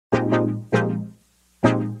Hi,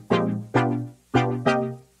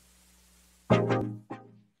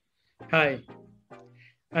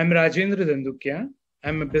 I'm Rajendra Dhandhukia.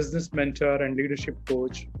 I'm a business mentor and leadership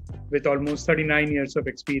coach with almost 39 years of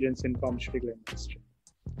experience in pharmaceutical industry.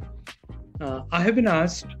 I have been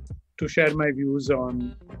asked to share my views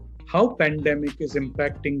on how pandemic is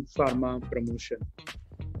impacting pharma promotion.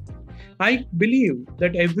 I believe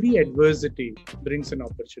that every adversity brings an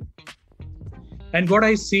opportunity. And what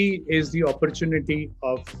I see is the opportunity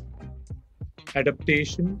of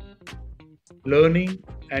adaptation, learning,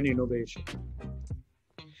 and innovation.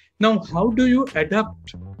 Now, how do you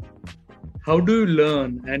adapt? How do you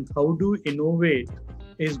learn? And how do you innovate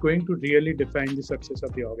is going to really define the success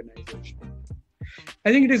of the organization.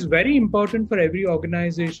 I think it is very important for every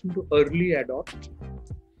organization to early adopt,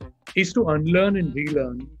 is to unlearn and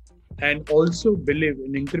relearn, and also believe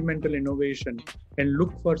in incremental innovation and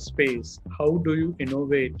look for space. How do you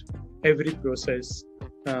innovate every process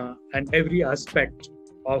and every aspect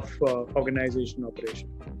of organization operation?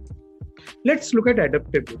 Let's look at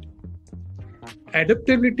adaptability.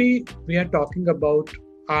 Adaptability, we are talking about,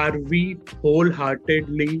 are we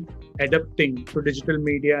wholeheartedly adapting to digital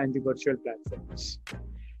media and the virtual platforms?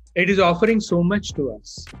 It is offering so much to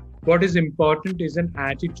us. What is important is an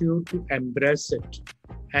attitude to embrace it.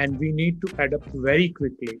 And we need to adapt very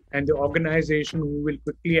quickly. And the organization who will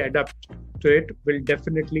quickly adapt to it will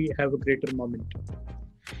definitely have a greater momentum.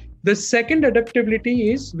 The second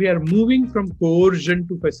adaptability is we are moving from coercion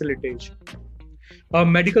to facilitation. A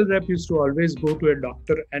medical rep used to always go to a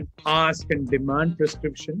doctor and ask and demand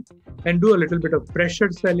prescription and do a little bit of pressure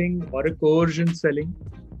selling or a coercion selling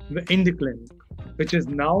in the clinic, which is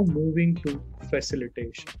now moving to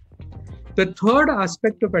facilitation. The third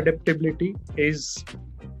aspect of adaptability is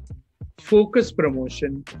focus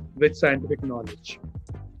promotion with scientific knowledge.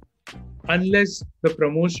 Unless the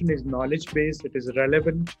promotion is knowledge-based, it is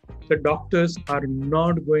relevant, the doctors are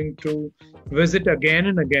not going to visit again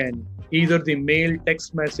and again either the mail,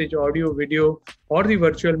 text message, audio, video, or the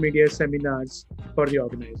virtual media seminars for the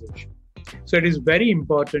organization. So it is very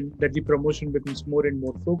important that the promotion becomes more and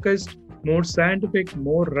more focused, more scientific,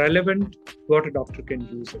 more relevant, what a doctor can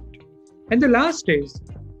use it. And the last is,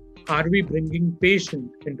 are we bringing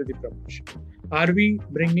patient into the promotion? Are we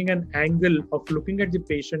bringing an angle of looking at the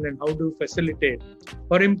patient and how to facilitate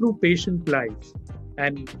or improve patient life?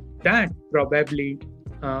 And that probably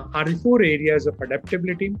are the four areas of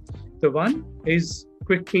adaptability. The one is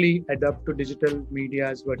quickly adapt to digital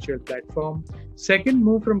media's virtual platform. Second,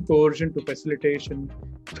 move from coercion to facilitation.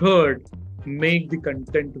 Third, make the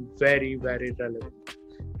content very, very relevant.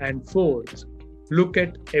 And fourth, look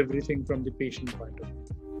at everything from the patient point of view.